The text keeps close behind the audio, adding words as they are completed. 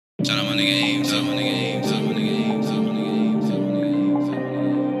Tell them on the game, tell them on the game, tell them on the game, tell them on the game, tell them on the game,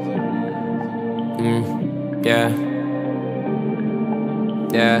 Yeah.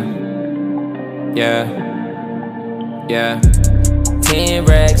 Yeah. 10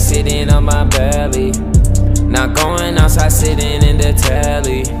 racks sitting on my belly. Not going outside, sitting in the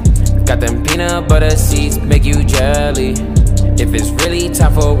telly. Got them peanut butter seats, make you jelly. If it's really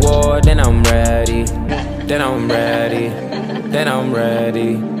time for war, then I'm ready. Then I'm ready. Then I'm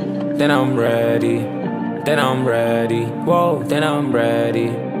ready. Then I'm ready. Then I'm ready. Whoa, then I'm ready.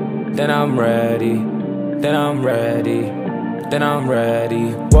 Then I'm ready. Then I'm ready. Then I'm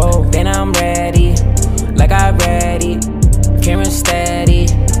ready. Whoa, then I'm ready. Like I'm ready. Camera steady.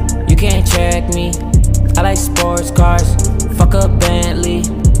 You can't check me. I like sports cars. Fuck a Bentley.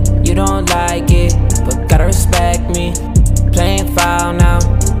 You don't like it, but gotta respect me. Playing foul now.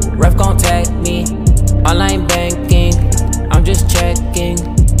 Ref gon' tag me. Online banking. I'm just checking.